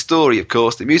tells a different story, of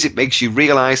course. The music makes you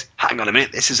realise, hang on a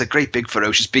minute, this is a great big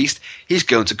ferocious beast. He's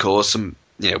going to cause some,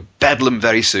 bedlam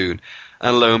very soon.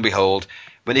 And lo and behold,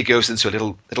 when he goes into a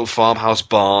little farmhouse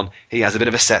barn, he has a bit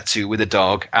of a set to with a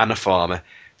dog and a farmer.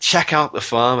 Check out the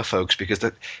farmer, folks, because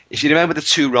if you remember the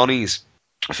two Ronnies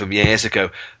from years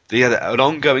ago, they had an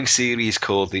ongoing series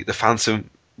called the Phantom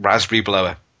raspberry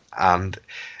blower, and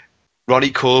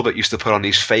Ronnie Corbett used to put on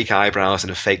these fake eyebrows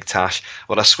and a fake tash.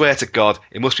 Well, I swear to God,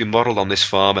 it must be modelled on this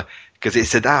farmer, because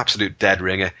it's an absolute dead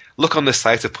ringer. Look on the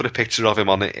site, I've put a picture of him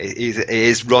on it. It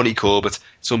is Ronnie Corbett.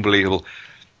 It's unbelievable.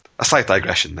 A slight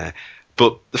digression there.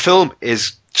 But the film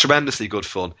is tremendously good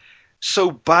fun. So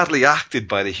badly acted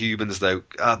by the humans, though.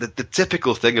 The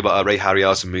typical thing about a Ray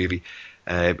Harryhausen movie.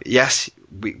 Yes,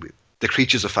 the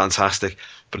creatures are fantastic,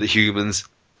 but the humans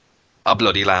are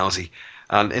bloody lousy.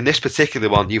 And in this particular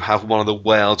one, you have one of the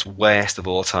world's worst of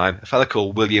all time, a fella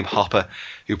called William Hopper,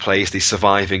 who plays the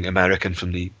surviving American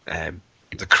from the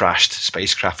crashed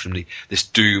spacecraft from this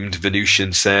doomed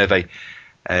Venusian survey.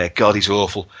 God, he's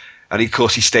awful. And of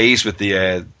course, he stays with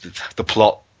the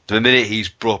plot. The minute he's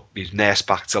brought his nurse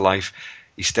back to life,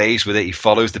 he stays with it. He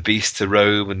follows the beast to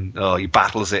Rome, and he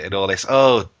battles it and all this.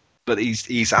 But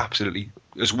he's absolutely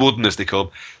as wooden as they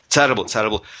come. Terrible,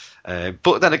 terrible.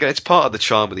 But then again, it's part of the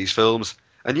charm of these films.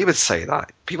 And you would say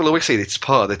that. People always say it's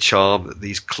part of the charm of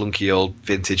these clunky old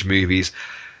vintage movies.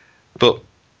 But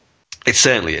it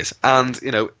certainly is. And,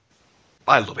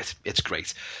 I love it. It's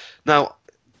great. Now,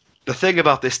 the thing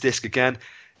about this disc, again,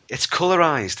 it's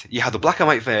colorized. You have the black and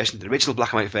white version, the original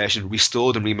black and white version,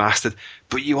 restored and remastered,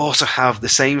 but you also have the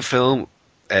same film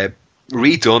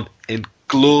redone in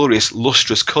glorious,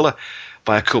 lustrous color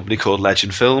by a company called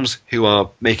Legend Films, who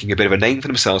are making a bit of a name for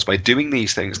themselves by doing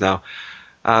these things now.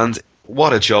 And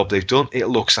what a job they've done. It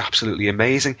looks absolutely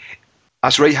amazing.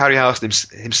 As Ray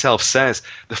Harryhausen himself says,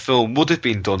 the film would have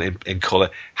been done in colour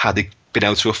had they been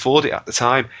able to afford it at the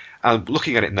time. And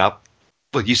looking at it now,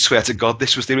 well, you swear to God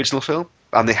this was the original film.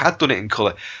 And they had done it in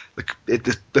colour.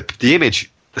 The image,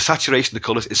 the saturation of the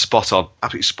colours is spot on,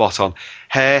 absolutely spot on.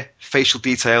 Hair, facial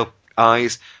detail,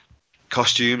 eyes,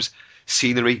 costumes,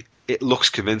 scenery, it looks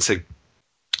convincing.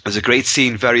 There's a great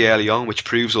scene very early on which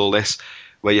proves all this,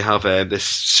 where you have this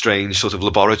strange sort of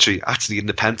laboratory actually in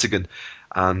the Pentagon,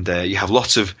 and you have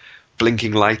lots of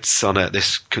blinking lights on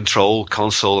this control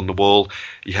console on the wall.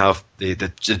 You have the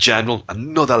general,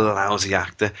 another lousy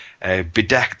actor,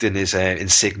 bedecked in his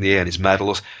insignia and his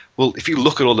medals. Well, if you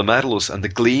look at all the medals and the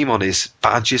gleam on his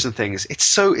badges and things,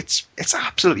 it's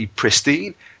absolutely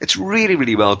pristine. It's really,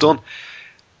 really well done.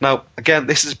 Now, again,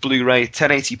 this is Blu-ray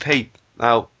 1080p.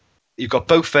 Now, you've got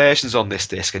both versions on this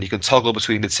disc, and you can toggle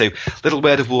between the two. Little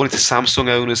word of warning to Samsung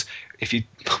owners: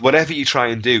 whatever you try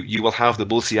and do, you will have the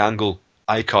multi-angle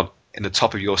icon in the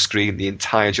top of your screen the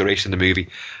entire duration of the movie,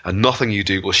 and nothing you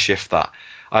do will shift that.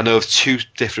 I know of two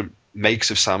different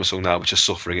makes of Samsung now which are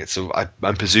suffering it, so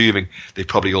I'm presuming they've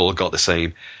probably all got the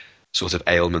same sort of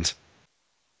ailment.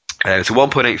 It's a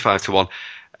 1.85 to 1.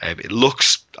 It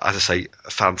looks, as I say,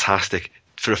 fantastic.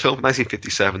 For a film from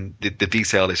 1957, the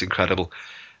detail is incredible.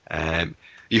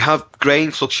 You have grain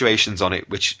fluctuations on it,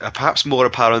 which are perhaps more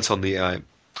apparent on the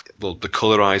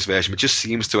colorized version, but just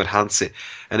seems to enhance it.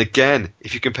 And again,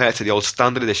 if you compare it to the old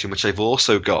standard edition, which I've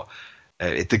also got,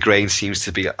 the grain seems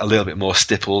to be a little bit more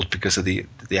stippled because of the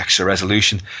extra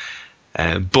resolution.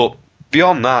 But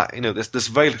beyond that, there's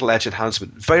very little edge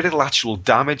enhancement, very little actual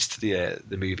damage to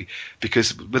the movie,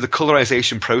 because with the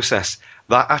colorization process,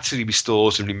 that actually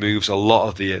restores and removes a lot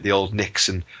of the old nicks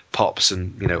and pops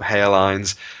and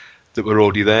hairlines that were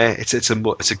already there. It's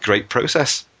a great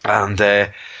process. And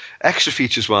extra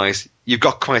features wise, you've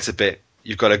got quite a bit.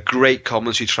 You've got a great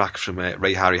commentary track from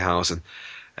Ray Harryhausen.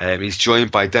 He's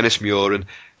joined by Dennis Muir and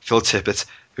Phil Tippett,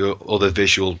 who are other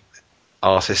visual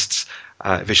artists,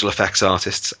 visual effects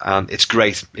artists, and it's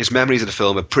great. His memories of the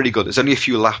film are pretty good. There's only a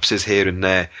few lapses here and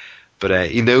there, but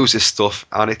he knows his stuff,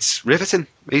 and it's riveting.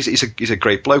 He's a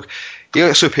great bloke. He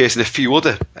also appears in a few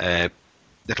other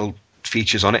little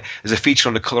features on it. There's a feature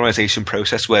on the colorization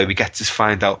process where we get to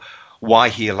find out why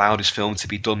he allowed his film to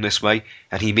be done this way,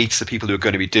 and he meets the people who are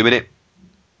going to be doing it.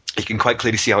 You can quite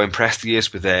clearly see how impressed he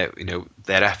is with their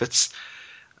efforts.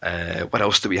 What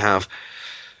else do we have?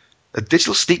 A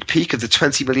digital sneak peek of the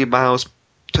 20 Million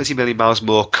Miles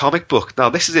More comic book. Now,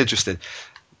 this is interesting.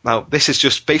 Now, this is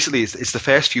just basically it's the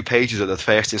first few pages of the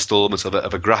first installment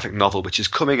of a graphic novel, which is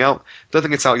coming out. Don't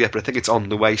think it's out yet, but I think it's on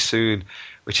the way soon,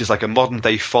 which is like a modern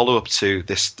day follow-up to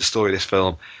the story of this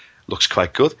film. Looks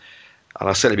quite good, and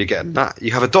I'll certainly be getting that.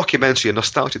 You have a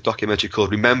nostalgic documentary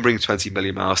called Remembering 20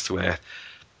 Million Miles to Earth.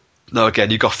 Now,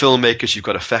 again, you've got filmmakers, you've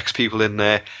got effects people in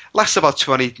there. Lasts about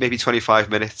 20, maybe 25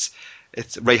 minutes.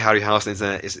 It's Ray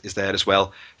Harryhausen is there as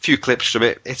well. A few clips from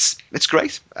it. It's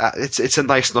great. It's a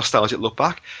nice nostalgic look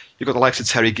back. You've got the likes of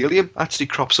Terry Gilliam actually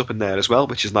crops up in there as well,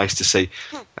 which is nice to see.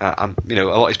 And a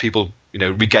lot of these people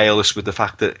regale us with the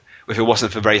fact that if it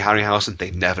wasn't for Ray Harryhausen,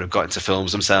 they'd never have got into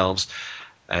films themselves.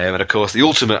 And of course, the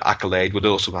ultimate accolade would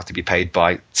also have to be paid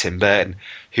by Tim Burton,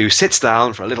 who sits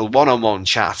down for a little one-on-one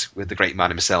chat with the great man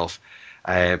himself.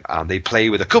 And they play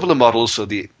with a couple of models, so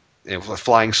the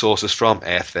flying saucers from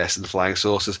Earthfest and the flying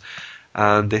saucers.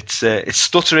 And it's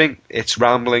stuttering, it's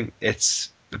rambling, it's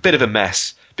a bit of a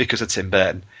mess because of Tim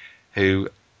Burton, who,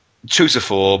 true to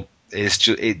form,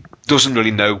 it doesn't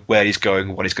really know where he's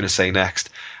going, what he's going to say next,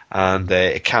 and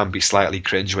it can be slightly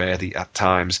cringeworthy at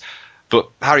times. But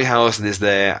Harryhausen is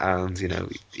there, and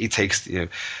he takes the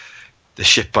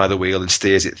ship by the wheel and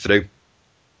steers it through.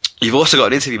 You've also got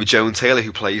an interview with Joan Taylor,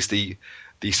 who plays the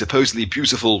supposedly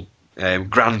beautiful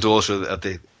granddaughter of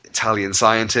the Italian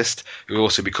scientist, who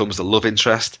also becomes the love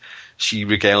interest. She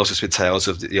regales us with tales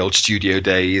of the old studio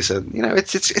days, and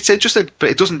it's interesting. But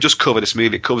it doesn't just cover this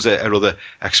movie; it covers other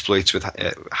exploits with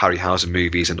Harryhausen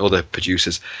movies and other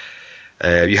producers.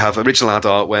 You have original ad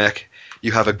artwork.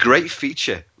 You have a great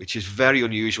feature, which is very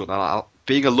unusual. Now,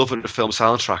 being a lover of film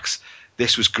soundtracks,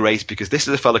 this was great because this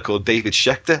is a fella called David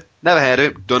Schechter. Never heard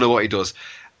of him, don't know what he does,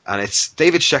 and it's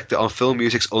David Schechter on film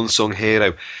music's unsung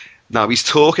hero. Now, he's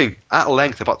talking at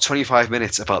length, about 25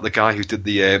 minutes, about the guy who did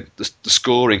the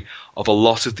scoring of a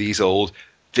lot of these old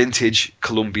vintage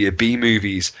Columbia B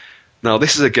movies. Now,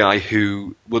 this is a guy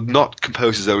who would not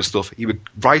compose his own stuff. He would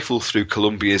rifle through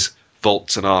Columbia's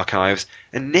vaults and archives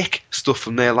and nick stuff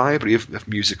from their library of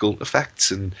musical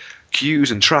effects and cues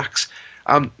and tracks.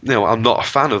 I'm not a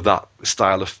fan of that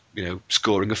style of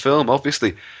scoring a film,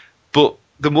 obviously, but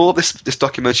the more this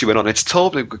documentary went on, it's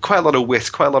told with quite a lot of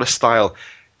wit, quite a lot of style,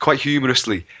 quite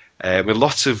humorously, with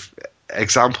lots of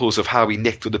examples of how he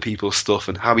nicked other people's stuff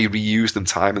and how he reused them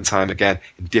time and time again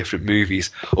in different movies,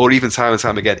 or even time and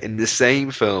time again in the same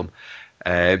film.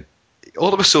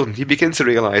 All of a sudden, you begin to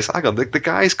realise, hang on, the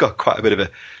guy's got quite a bit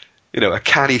of a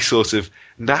canny sort of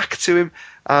knack to him,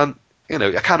 and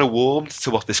I kind of warmed to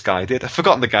what this guy did. I've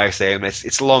forgotten the guy's name.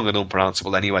 It's long and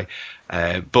unpronounceable anyway,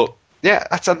 but yeah,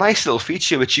 that's a nice little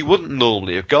feature which you wouldn't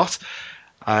normally have got.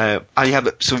 And you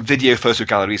have some video photo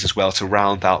galleries as well to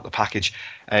round out the package.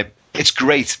 It's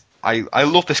great. I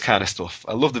love this kind of stuff.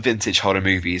 I love the vintage horror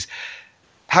movies.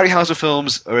 Harryhausen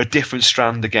films are a different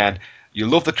strand again. You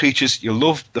love the creatures, you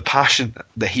love the passion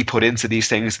that he put into these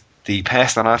things, the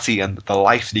personality and the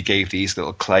life that he gave these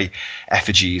little clay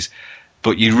effigies,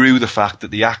 but you rue the fact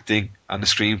that the acting and the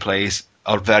screenplays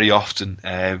are very often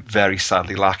very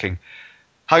sadly lacking.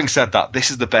 Having said that,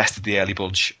 this is the best of the early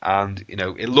bunch, and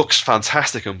it looks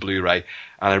fantastic on Blu-ray,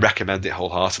 and I recommend it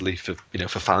wholeheartedly for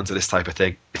fans of this type of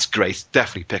thing. It's great,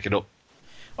 definitely pick it up.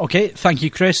 Okay, thank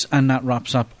you, Chris, and that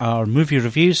wraps up our movie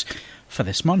reviews for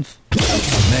this month.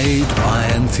 Made by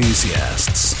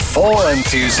enthusiasts for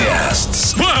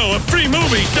enthusiasts. Wow, a free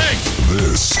movie, thanks!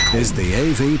 This is the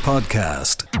AV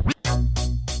Podcast.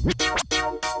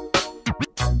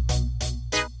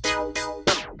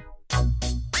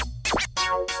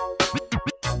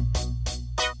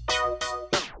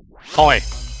 Hi,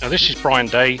 this is Brian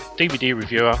Day, DVD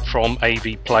reviewer from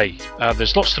AV Play.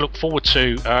 There's lots to look forward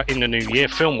to in the new year,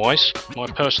 film-wise. My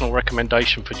personal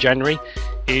recommendation for January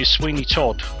is Sweeney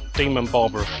Todd, Demon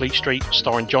Barber of Fleet Street,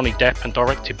 starring Johnny Depp and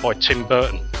directed by Tim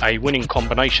Burton. A winning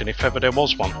combination if ever there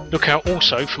was one. Look out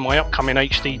also for my upcoming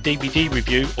HD DVD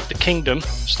review of The Kingdom,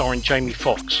 starring Jamie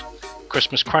Foxx.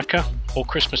 Christmas cracker or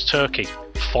Christmas turkey?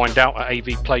 Find out at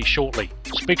AV Play shortly.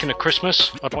 Speaking of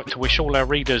Christmas, I'd like to wish all our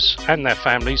readers and their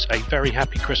families a very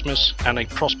happy Christmas and a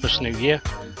prosperous new year.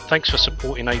 Thanks for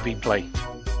supporting AV Play.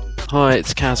 Hi,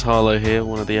 it's Kaz Harlow here,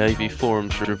 one of the AV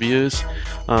Forums reviewers.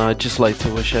 I'd just like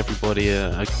to wish everybody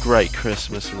a great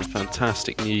Christmas and a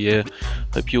fantastic New Year.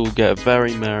 Hope you all get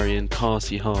very merry and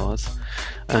party hard,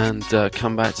 and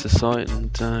come back to the site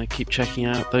and keep checking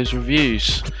out those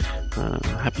reviews.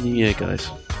 Happy New Year, guys.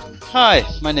 Hi,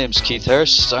 my name's Keith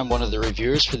Hurst. I'm one of the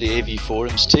reviewers for the AV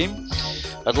Forums team.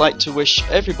 I'd like to wish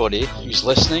everybody who's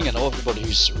listening and everybody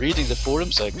who's reading the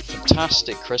forums a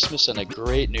fantastic Christmas and a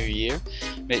great New Year.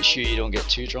 Make sure you don't get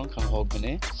too drunk on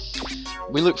Hogmanay.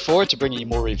 We look forward to bringing you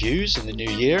more reviews in the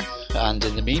new year, and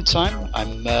in the meantime,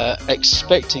 I'm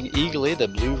expecting eagerly the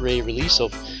Blu-ray release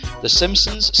of The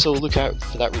Simpsons, so look out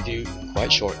for that review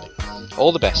quite shortly.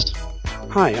 All the best.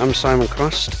 Hi, I'm Simon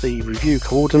Crust, the review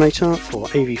coordinator for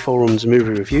AV Forums Movie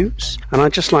Reviews, and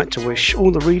I'd just like to wish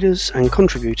all the readers and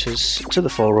contributors to the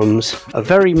forums a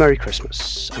very Merry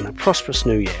Christmas and a prosperous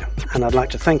New Year. And I'd like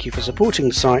to thank you for supporting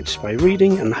the site by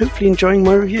reading and hopefully enjoying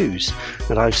my reviews,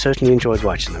 and I've certainly enjoyed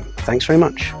writing them. Thanks very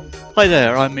much. Hi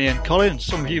there, I'm Ian Collins.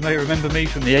 Some of you may remember me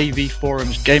from the AV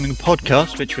Forums Gaming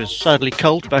Podcast, which was sadly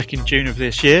culled back in June of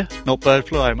this year. Not bird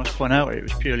flu, I must point out, it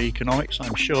was purely economics,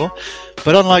 I'm sure.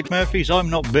 But unlike Murphy's, I'm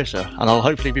not bitter, and I'll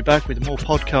hopefully be back with more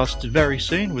podcasts very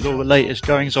soon with all the latest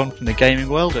goings on from the gaming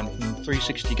world and from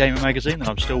 360 Gamer magazine that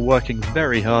I'm still working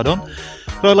very hard on.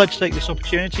 But I'd like to take this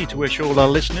opportunity to wish all our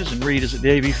listeners and readers at the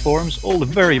AV Forums all the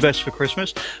very best for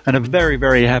Christmas and a very,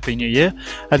 very happy New Year.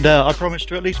 And I promise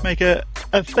to at least make a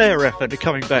fair effort at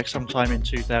coming back sometime in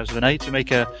 2008 to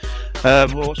make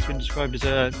what's been described as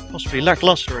a possibly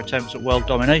lackluster attempt at world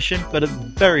domination. But at the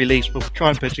very least, we'll try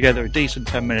and put together a decent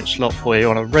 10-minute slot for you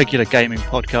on a regular gaming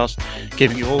podcast,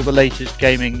 giving you all the latest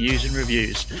gaming news and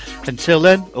reviews. Until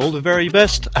then, all the very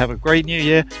best, have a great New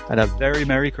Year, and a very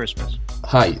Merry Christmas.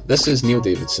 Hi, this is Neil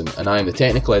Davidson, and I am the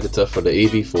technical editor for the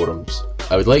AV Forums.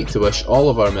 I would like to wish all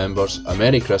of our members a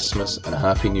Merry Christmas and a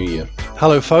Happy New Year.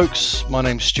 Hello folks, my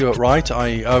name's Stuart Wright,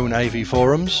 I own AV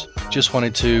Forums. Just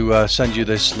wanted to send you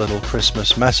this little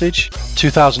Christmas message.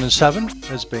 2007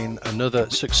 has been another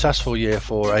successful year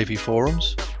for AV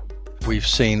Forums. We've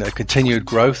seen a continued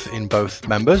growth in both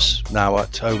members, now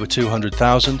at over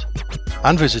 200,000,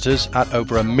 and visitors at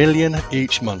over 1 million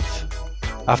each month.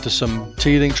 After some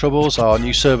teething troubles, our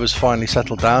new servers finally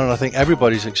settled down, and I think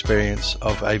everybody's experience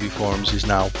of AV Forums is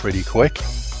now pretty quick.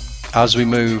 As we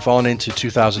move on into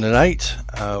 2008,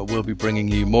 we'll be bringing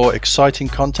you more exciting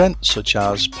content such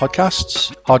as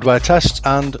podcasts, hardware tests,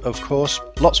 and of course,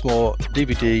 lots more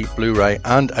DVD, Blu-ray,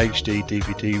 and HD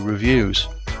DVD reviews.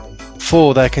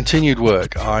 For their continued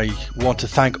work, I want to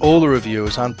thank all the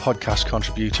reviewers and podcast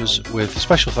contributors, with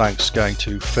special thanks going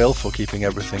to Phil for keeping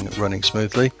everything running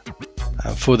smoothly.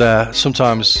 For their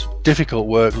sometimes difficult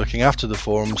work looking after the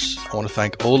forums, I want to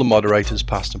thank all the moderators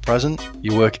past and present.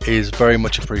 Your work is very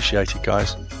much appreciated,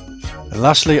 guys. And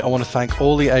lastly, I want to thank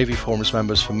all the AV Forums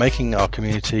members for making our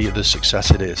community the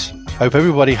success it is. Hope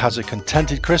everybody has a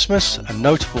contented Christmas, a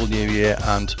notable New Year,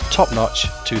 and top-notch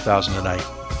 2008.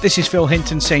 This is Phil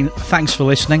Hinton saying thanks for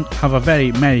listening, have a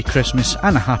very Merry Christmas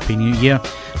and a Happy New Year,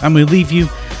 and we'll leave you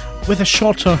with a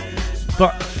shorter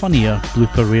but funnier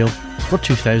blooper reel for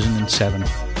 2007.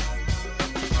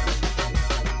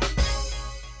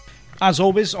 As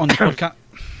always on the podcast...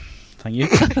 Thank you.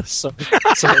 Sorry.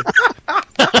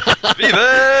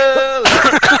 Viva!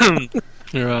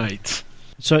 Right.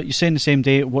 So you're saying the same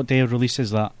day, what day of release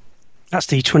is that? That's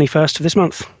the 21st of this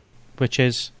month. Which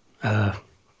is?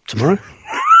 Tomorrow?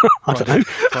 I don't know.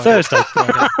 Thursday.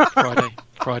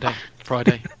 Friday.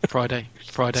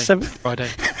 Seven. Friday.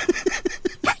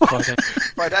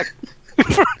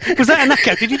 Was that an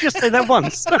echo? Did you just say that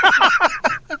once?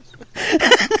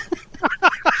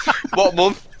 What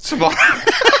month? Tomorrow.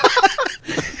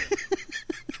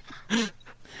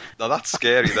 No, that's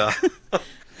scary, that.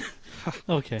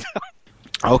 Okay.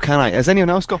 Oh, can I? Has anyone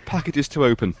else got packages to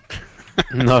open?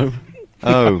 No.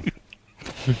 Oh.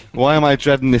 Why am I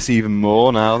dreading this even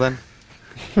more now, then?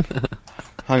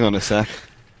 Hang on a sec.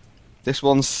 This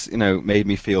one's, made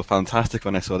me feel fantastic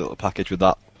when I saw a little package with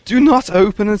that. Do not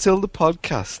open until the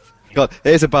podcast. God,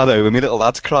 here's a bad omen. My little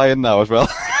lad's crying now as well.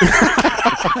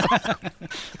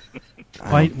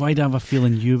 Why do I have a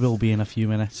feeling you will be in a few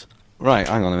minutes? Right,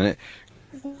 hang on a minute.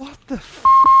 What the f***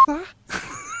 is that?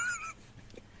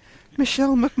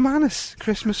 Michelle McManus,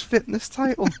 Christmas fitness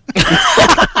title. Who the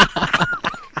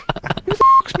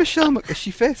f***'s Michelle Is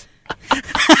she fit?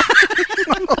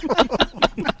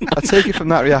 I take it from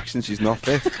that reaction she's not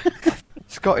fit.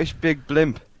 Scottish big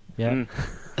blimp. Yeah.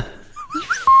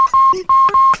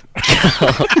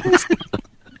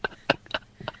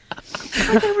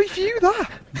 How do I review that?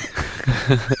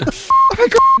 Have I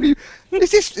got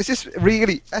is this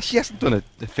really? She hasn't done a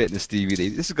fitness DVD.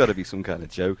 This has got to be some kind of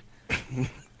joke.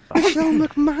 Michelle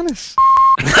McManus.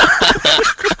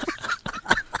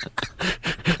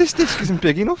 This disc isn't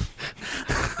big enough.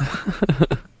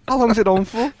 How long is it on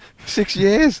for? 6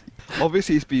 years.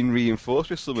 Obviously, it's been reinforced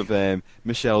with some of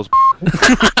Michelle's.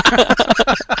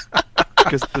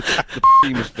 Because the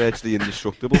team was virtually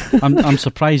indestructible. I'm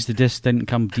surprised the disc didn't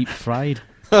come deep fried.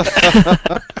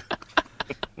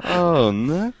 Oh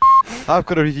no! I've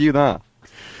got to review that.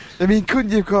 I mean, couldn't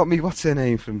you have got me? What's her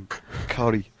name from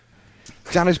Corrie?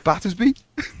 Janice Battersby.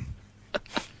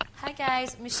 Hi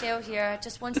guys, Michelle here.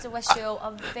 Just wants to wish you all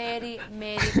a very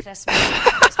Merry Christmas.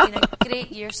 It's been a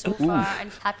great year so far,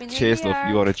 and Happy New Year. Cheers, love.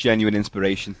 You are a genuine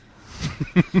inspiration.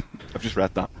 I've just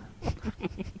read that.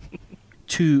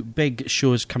 2 big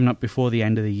shows coming up before the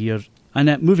end of the year.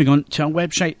 And moving on to our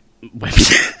website.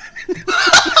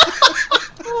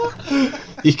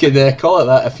 You can call it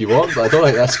that if you want, but I don't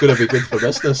think that's going to be good for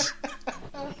business.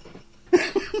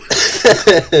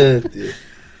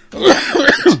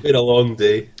 It's been a long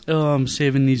day. Oh, I'm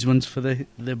saving these ones for the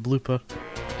blooper.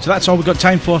 So that's all we've got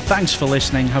time for. Thanks for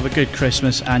listening. Have a good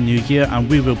Christmas and New Year, and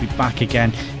we will be back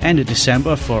again end of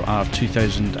December for our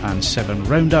 2007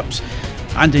 roundups.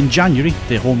 And in January,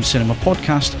 the Home Cinema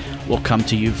Podcast will come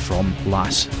to you from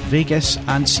Las Vegas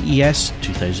and CES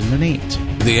 2008.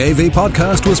 The AV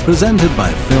Podcast was presented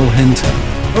by Phil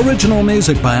Hinton. Original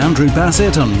music by Andrew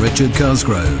Bassett and Richard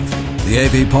Cosgrove. The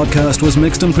AV Podcast was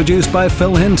mixed and produced by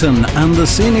Phil Hinton, and the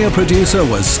senior producer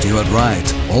was Stuart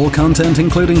Wright. All content,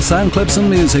 including sound clips and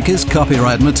music, is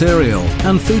copyright material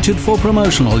and featured for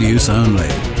promotional use only.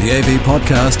 The AV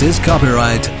Podcast is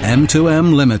copyright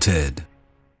M2M Limited.